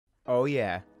Oh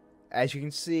yeah, as you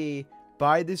can see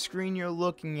by the screen you're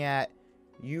looking at,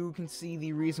 you can see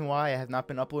the reason why I have not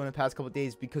been uploading the past couple of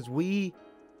days, because we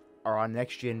are on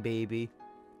next gen, baby.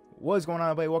 What is going on,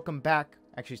 everybody? Welcome back.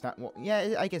 Actually, it's not. Well,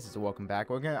 yeah, I guess it's a welcome back.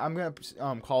 I'm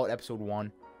gonna call it episode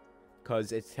 1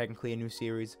 because it's technically a new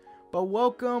series. But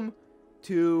welcome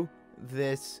to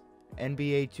this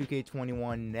NBA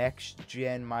 2K21 next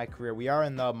gen my career. We are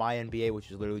in the my NBA,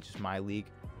 which is literally just my league,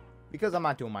 because I'm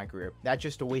not doing my career. That's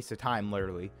just a waste of time,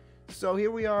 literally. So here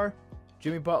we are.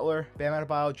 Jimmy Butler, Bam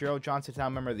Adebayo, Gerald Johnson, now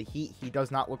member of the Heat. He does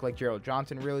not look like Gerald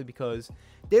Johnson, really, because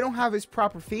they don't have his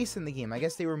proper face in the game. I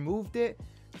guess they removed it,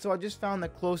 so I just found the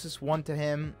closest one to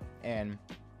him, and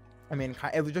I mean,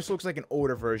 it just looks like an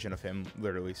older version of him,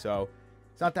 literally, so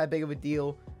it's not that big of a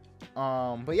deal.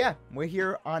 But yeah, we're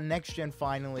here on next gen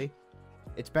finally.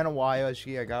 It's been a while.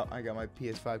 Actually, I got my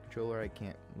PS5 controller. I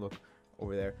can't look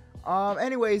over there.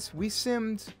 Anyways, we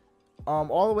simmed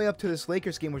all the way up to this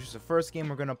Lakers game, which is the first game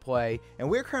we're gonna play, and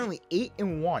we're currently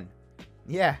 8-1.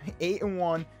 Yeah,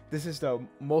 8-1. This is the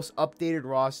most updated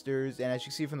rosters, and as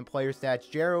you see from the player stats,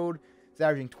 Gerald is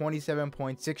averaging 27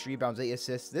 points, 6 rebounds, 8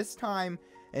 assists. This time,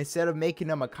 instead of making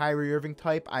him a Kyrie Irving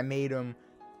type, I made him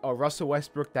a Russell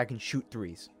Westbrook that can shoot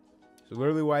threes. So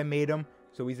literally what I made him.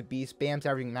 So he's a beast. Bam's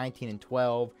averaging 19 and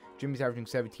 12. Jimmy's averaging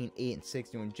 17, 8 and 6,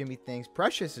 doing Jimmy things.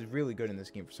 Precious is really good in this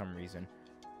game for some reason.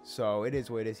 So it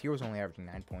is what it is. He was only averaging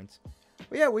 9 points.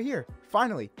 But yeah, we're here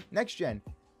finally. Next gen.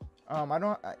 I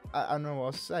don't know what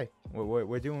else to say.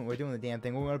 We're doing the damn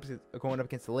thing. We're going up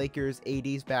against the Lakers.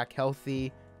 AD's back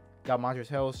healthy. Got Montrezl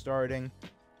Harrell starting.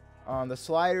 The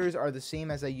sliders are the same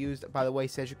as I used. By the way,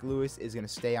 Cedric Lewis is gonna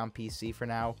stay on PC for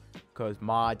now because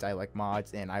mods. I like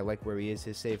mods, and I like where he is.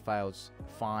 His save file's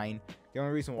fine. The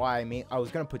only reason why I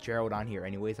was gonna put Gerald on here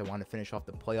anyways. I want to finish off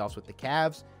the playoffs with the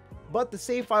Cavs. But the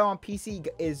save file on PC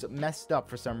is messed up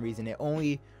for some reason. It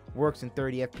only works in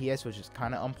 30 FPS, which is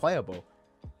kind of unplayable.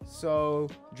 So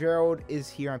Gerald is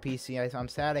here on PC. I'm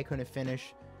sad I couldn't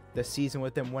finish the season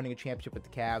with him winning a championship with the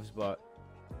Cavs, but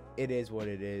it is what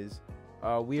it is.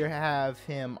 We have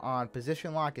him on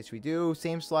position lock, as we do.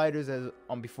 Same sliders as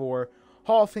on before.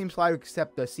 Hall of Fame slider,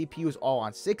 except the CPU is all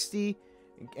on 60,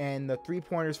 and the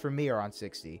 3-pointers for me are on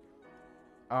 60.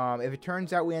 If it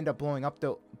turns out we end up blowing out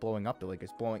the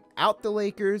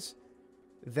Lakers,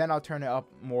 then I'll turn it up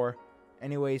more.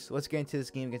 Anyways, let's get into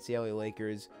this game against the LA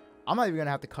Lakers. I'm not even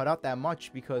gonna have to cut out that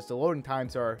much because the loading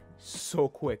times are so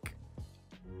quick.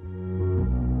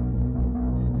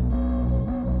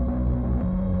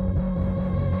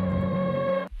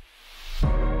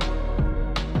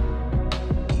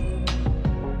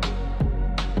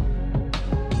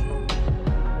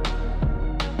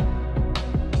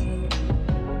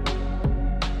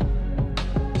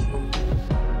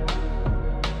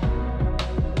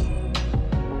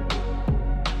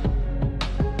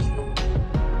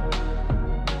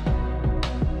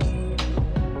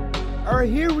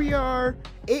 Here we are,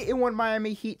 8-1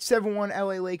 Miami Heat, 7-1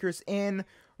 LA Lakers in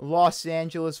Los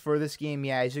Angeles for this game.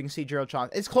 Yeah, as you can see, Gerald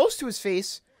Johnson, it's close to his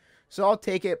face, so I'll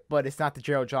take it, but it's not the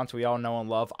Gerald Johnson we all know and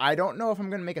love. I don't know if I'm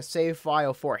going to make a save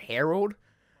file for Harold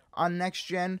on next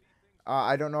gen.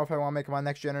 I don't know if I want to make him on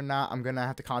next gen or not. I'm going to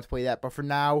have to contemplate that, but for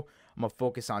now, I'm going to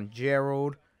focus on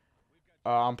Gerald.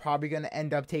 I'm probably going to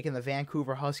end up taking the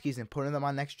Vancouver Huskies and putting them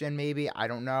on next gen, maybe. I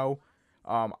don't know.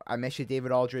 I mentioned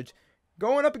David Aldridge.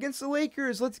 Going up against the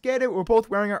Lakers, let's get it. We're both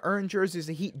wearing our earned jerseys.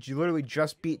 The Heat literally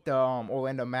just beat the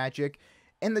Orlando Magic,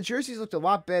 and the jerseys looked a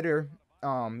lot better,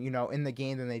 you know, in the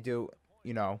game than they do,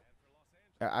 you know,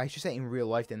 I should say in real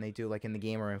life than they do, like in the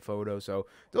game or in photos. So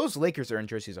those Lakers earned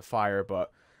jerseys are fire, but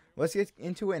let's get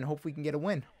into it and hope we can get a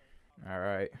win. All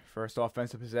right, first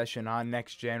offensive possession on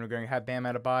next gen. We're going to have Bam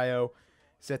Adebayo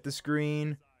set the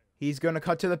screen. He's going to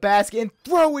cut to the basket and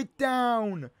throw it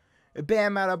down.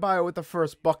 Bam Adebayo with the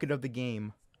first bucket of the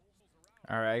game.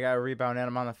 Alright, I got a rebound and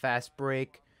I'm on the fast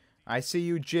break. I see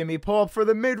you, Jimmy. Pull up for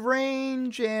the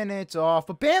mid-range, and it's off.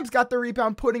 But Bam's got the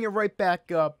rebound, putting it right back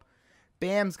up.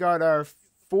 Bam's got our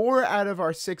 4 out of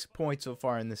our 6 points so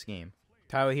far in this game.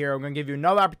 Tyler Hero, I'm going to give you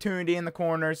another opportunity in the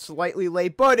corner. Slightly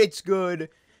late, but it's good.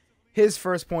 His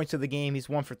first points of the game. He's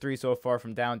 1 for 3 so far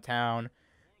from downtown.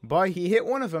 But he hit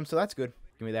one of them, so that's good.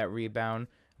 Give me that rebound.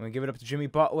 I'm going to give it up to Jimmy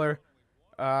Butler.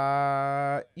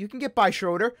 You can get by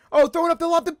Schroeder. Oh, throw it up the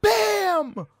lob to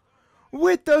Bam!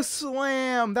 With the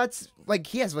slam. That's, like,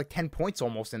 he has, like, 10 points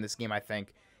almost in this game, I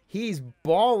think. He's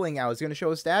balling out. I was going to show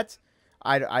his stats.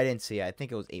 I didn't see it. I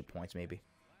think it was 8 points, maybe.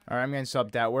 All right, I'm going to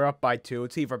sub that. We're up by 2.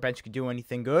 Let's see if our bench can do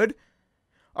anything good.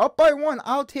 Up by 1.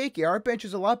 I'll take it. Our bench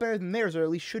is a lot better than theirs, or at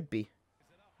least should be.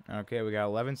 Okay, we got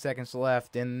 11 seconds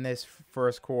left in this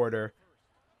first quarter.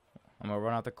 I'm going to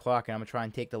run out the clock, and I'm going to try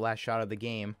and take the last shot of the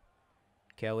game.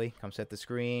 Kelly, come set the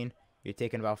screen. You're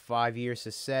taking about 5 years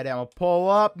to set it. I'm going to pull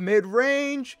up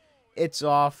mid-range. It's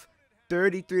off.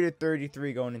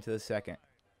 33-33 going into the second.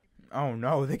 Oh,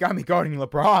 no. They got me guarding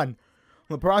LeBron.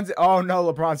 Oh,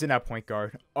 no. LeBron's in that point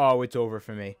guard. Oh, it's over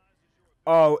for me.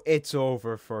 Oh, it's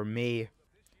over for me.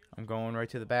 I'm going right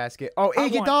to the basket. Oh,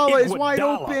 Iguodala is wide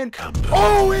open.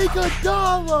 Oh,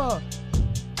 Iguodala.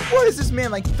 What is this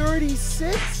man, like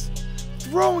 36?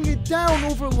 Throwing it down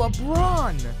over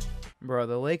LeBron. Bro,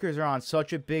 the Lakers are on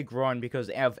such a big run because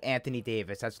of Anthony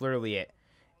Davis. That's literally it.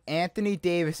 Anthony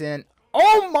Davis and...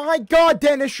 Oh my God,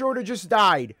 Dennis Schroeder just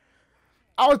died.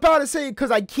 I was about to say because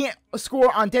I can't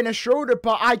score on Dennis Schroeder,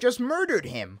 but I just murdered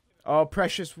him. Oh,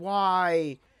 Precious,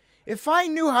 why? If I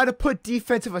knew how to put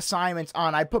defensive assignments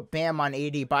on, I'd put Bam on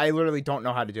AD, but I literally don't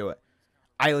know how to do it.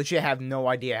 I legit have no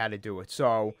idea how to do it.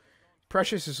 So,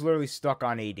 Precious is literally stuck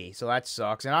on AD, so that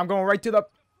sucks. And I'm going right to the...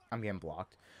 I'm getting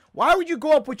blocked. Why would you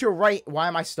go up with your right... Why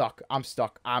am I stuck? I'm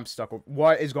stuck. I'm stuck.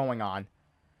 What is going on?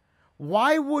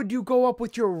 Why would you go up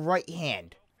with your right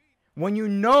hand when you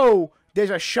know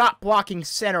there's a shot-blocking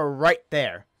center right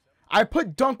there? I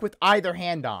put dunk with either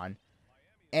hand on,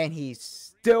 and he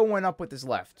still went up with his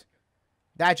left.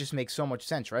 That just makes so much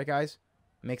sense, right, guys?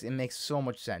 It makes so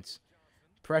much sense.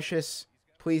 Precious,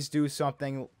 please do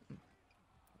something.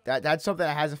 That's something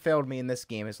that hasn't failed me in this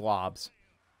game is lobs.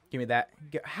 Give me that.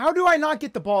 How do I not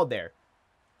get the ball there?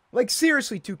 Like,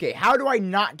 seriously, 2K, how do I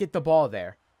not get the ball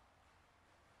there?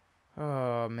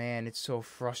 Oh, man, it's so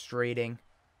frustrating.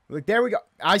 Look, there we go.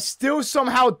 I still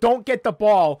somehow don't get the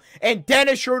ball. And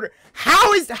Dennis Schroeder.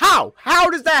 How does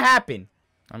that happen?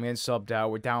 I'm getting subbed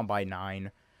out. We're down by 9.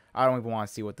 I don't even want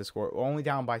to see what the score. We're only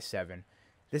down by 7.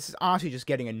 This is honestly just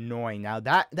getting annoying now.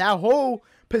 That whole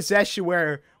possession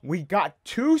where we got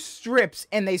 2 strips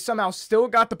and they somehow still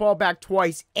got the ball back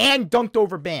twice and dunked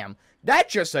over Bam. That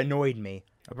just annoyed me.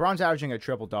 LeBron's averaging a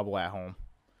triple-double at home.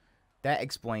 That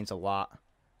explains a lot.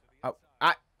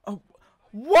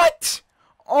 What?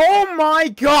 Oh my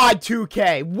God,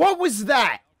 2K. What was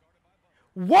that?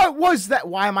 What was that?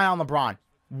 Why am I on LeBron?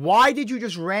 Why did you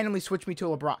just randomly switch me to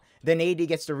LeBron? Then AD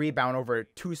gets the rebound over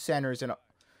 2 centers and...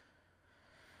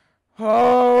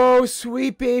 Oh,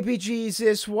 sweet baby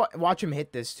Jesus. What? Watch him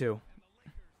hit this, too.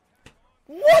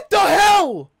 What the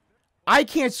hell? I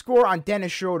can't score on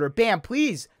Dennis Schroeder. Bam,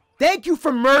 please. Thank you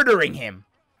for murdering him.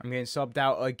 I'm getting subbed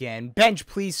out again. Bench,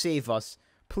 please save us.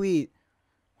 Please.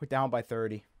 We're down by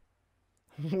 30.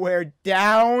 We're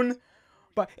down.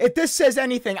 But if this says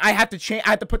anything, I have to change.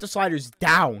 I have to put the sliders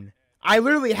down. I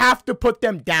literally have to put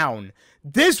them down.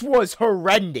 This was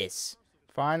horrendous.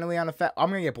 Finally on a I'm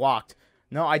going to get blocked.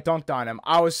 No, I dunked on him.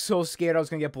 I was so scared I was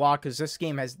going to get blocked because this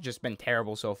game has just been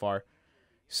terrible so far.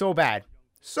 So bad.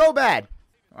 So bad.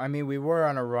 I mean, we were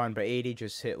on a run, but AD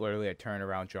just hit literally a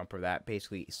turnaround jumper that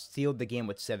basically sealed the game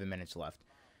with 7 minutes left.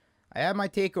 I have my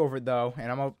takeover, though,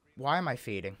 and why am I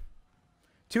fading?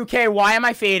 2K, why am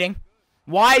I fading?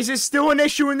 Why is this still an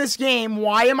issue in this game?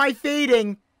 Why am I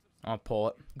fading? I'll pull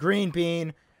it. Green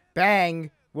bean. Bang.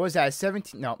 What was that?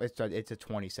 17? No, it's a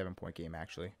 27-point game,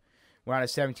 actually. We're on a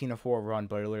 17-4 run,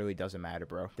 but it literally doesn't matter,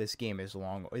 bro. This game is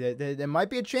long. There might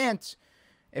be a chance.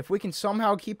 If we can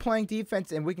somehow keep playing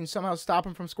defense and we can somehow stop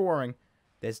him from scoring,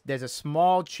 there's a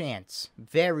small chance.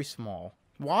 Very small.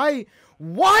 Why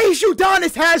is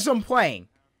Udonis Haslem playing?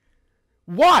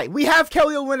 Why? We have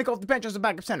Kelly Olynyk off the bench as a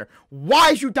backup center.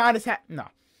 Why is Udonis No,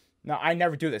 I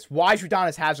never do this. Why is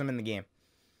Udonis Haslem in the game?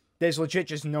 There's legit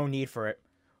just no need for it.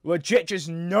 Legit just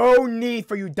no need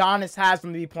for Udonis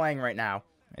Haslem to be playing right now.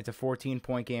 It's a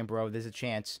 14-point game, bro. There's a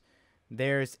chance.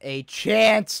 There's a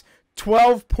chance.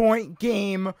 12-point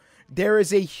game. There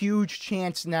is a huge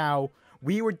chance now.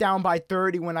 We were down by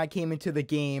 30 when I came into the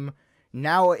game.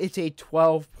 Now it's a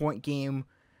 12-point game.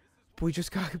 We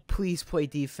just got to please play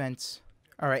defense.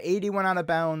 All right, 80 went out of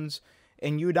bounds,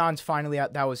 and Udon's finally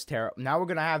out. That was terrible. Now we're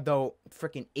going to have, though,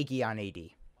 freaking Iggy on AD.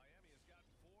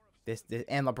 This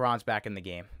and LeBron's back in the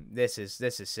game. This is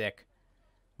sick.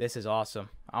 This is awesome.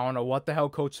 I don't know what the hell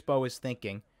Coach Spo is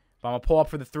thinking, but I'm going to pull up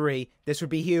for the 3. This would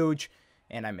be huge,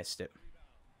 and I missed it.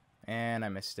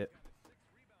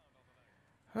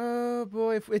 Oh,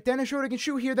 boy. If Dennis Schroeder can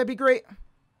shoot here, that'd be great.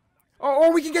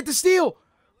 Oh, we can get the steal.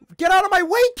 Get out of my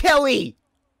way, Kelly.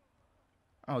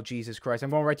 Oh, Jesus Christ. I'm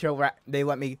going right to they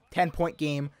let me 10-point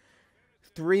game.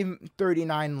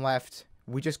 3:39 left.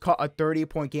 We just cut a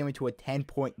 30-point game into a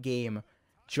 10-point game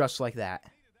just like that.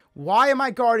 Why am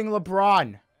I guarding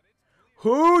LeBron?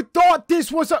 Who thought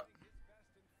this was a...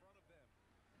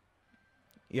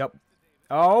 Yep.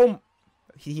 Oh,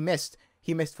 he missed.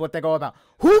 He missed what they go about.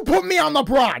 Who put me on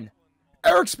LeBron?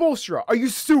 Eric Spoelstra, are you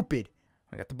stupid?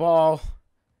 I got the ball.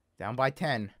 Down by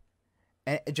 10.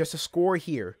 And just a score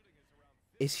here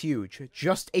is huge.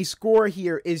 Just a score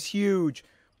here is huge.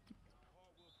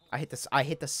 I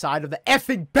hit the side of the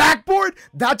effing backboard.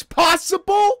 That's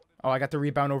possible. Oh, I got the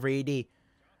rebound over AD.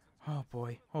 Oh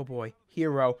boy. Oh boy.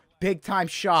 Hero. Big time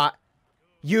shot.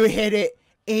 You hit it.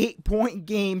 8-point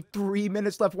game. 3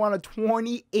 minutes left. We're on a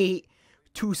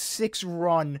 28-6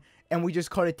 run. And we just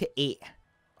cut it to 8.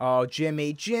 Oh,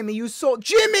 Jimmy. Jimmy, you sold.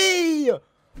 Jimmy!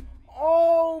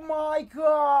 Oh my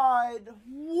god.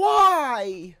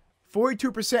 Why?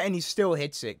 42% and he still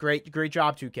hits it. Great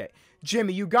job, 2K.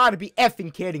 Jimmy, you gotta be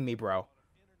effing kidding me, bro.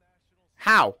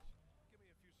 How?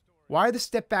 Why are the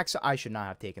step backs? I should not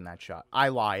have taken that shot. I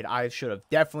lied. I should have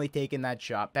definitely taken that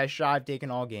shot. Best shot I've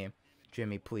taken all game.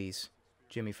 Jimmy, please.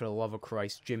 Jimmy, for the love of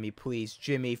Christ. Jimmy, please.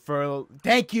 Jimmy, for...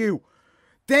 Thank you.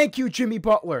 Thank you, Jimmy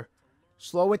Butler.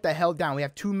 Slow it the hell down. We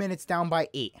have 2 minutes down by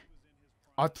 8.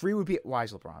 Our 3 would be... Why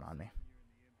is LeBron on me?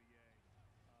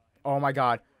 Oh, my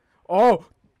God. Oh,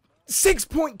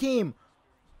 6-point game.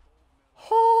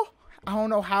 Oh, I don't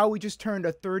know how we just turned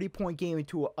a 30-point game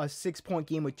into a 6-point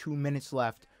game with 2 minutes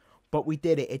left. But we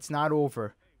did it. It's not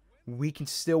over. We can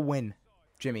still win.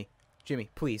 Jimmy. Jimmy,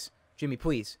 please. Jimmy,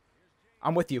 please.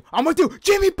 I'm with you. I'm with you.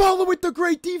 Jimmy Butler with the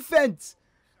great defense.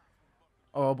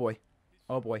 Oh, boy.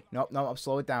 Oh, boy. Nope, nope.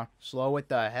 Slow it down. Slow it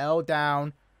the hell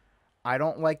down. I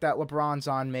don't like that LeBron's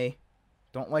on me.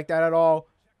 Don't like that at all.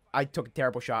 I took a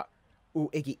terrible shot. Ooh,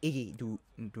 Iggy. Do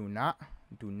not.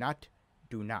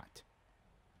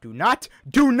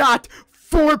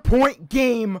 4-point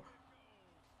game.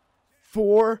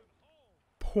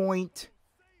 4-point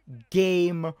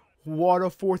game. What a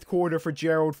fourth quarter for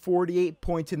Gerald. 48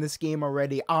 points in this game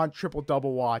already on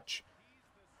triple-double watch.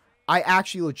 I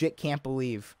actually legit can't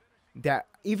believe that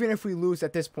even if we lose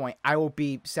at this point, I will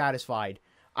be satisfied.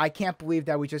 I can't believe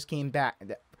that we just came back.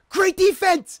 Great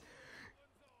defense!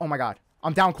 Oh my god.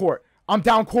 I'm down court.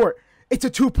 It's a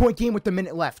 2-point game with the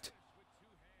minute left.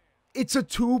 It's a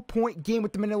 2-point game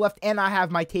with the minute left, and I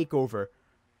have my takeover.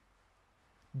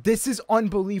 This is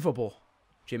unbelievable.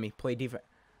 Jimmy, play defense.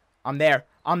 I'm there.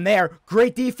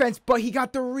 Great defense, but he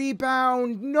got the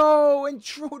rebound. No, and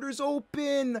Schroeder's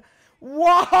open.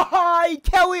 Why?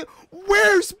 Kelly,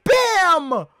 where's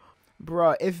Bam?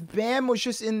 Bruh, if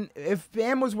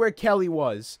Bam was where Kelly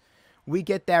was, we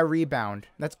get that rebound.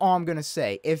 That's all I'm going to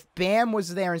say. If Bam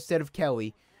was there instead of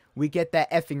Kelly, we get that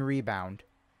effing rebound.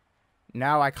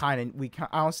 Now I don't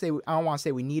want to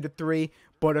say we need a 3,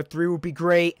 but a 3 would be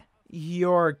great.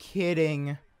 You're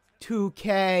kidding.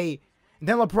 2K. And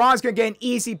then LeBron's going to get an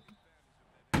easy...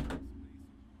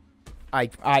 I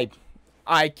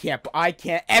can't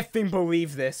effing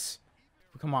believe this.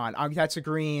 Come on. That's a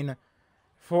green.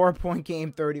 4-point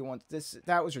game, 31.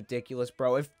 That was ridiculous,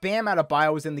 bro. If Bam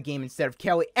Adebayo was in the game instead of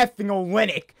Kelly effing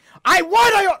Olynyk,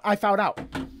 I fouled out.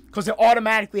 Because it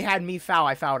automatically had me foul.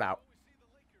 I fouled out.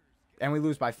 And we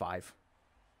lose by 5.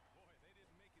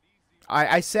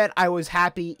 I said I was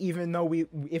happy even though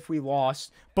if we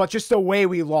lost. But just the way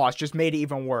we lost just made it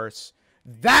even worse.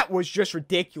 That was just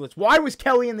ridiculous. Why was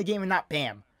Kelly in the game and not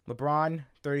Bam? LeBron,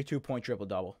 32-point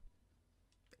triple-double.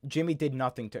 Jimmy did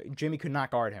nothing to... Jimmy could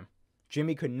not guard him.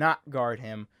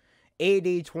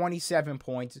 AD, 27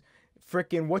 points.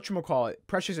 Frickin' whatchamacallit.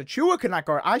 Precious Achiuwa could not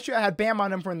guard. I should have had Bam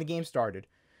on him when the game started.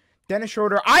 Dennis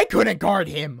Schroeder, I couldn't guard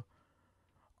him.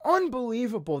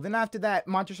 Unbelievable. Then after that,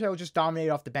 Montrezl just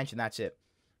dominated off the bench, and that's it.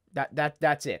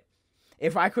 That's it.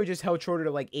 If I could just held Schroeder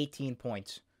to like 18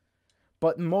 points.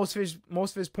 But most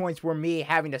of his points were me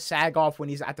having to sag off when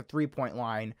he's at the 3-point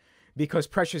line because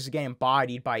Precious is getting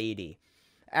bodied by AD.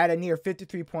 At a near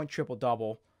 53-point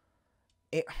triple-double.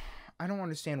 I don't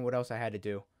understand what else I had to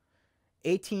do.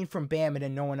 18 from Bam, and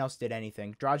then no one else did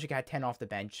anything. Dragic had 10 off the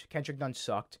bench. Kendrick Nunn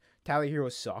sucked. Tyler Hero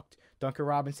sucked. Duncan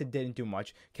Robinson didn't do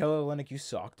much. Kelly Olynyk, you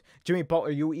sucked. Jimmy Butler,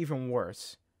 you even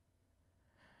worse.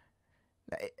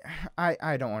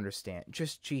 I don't understand.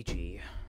 Just GG.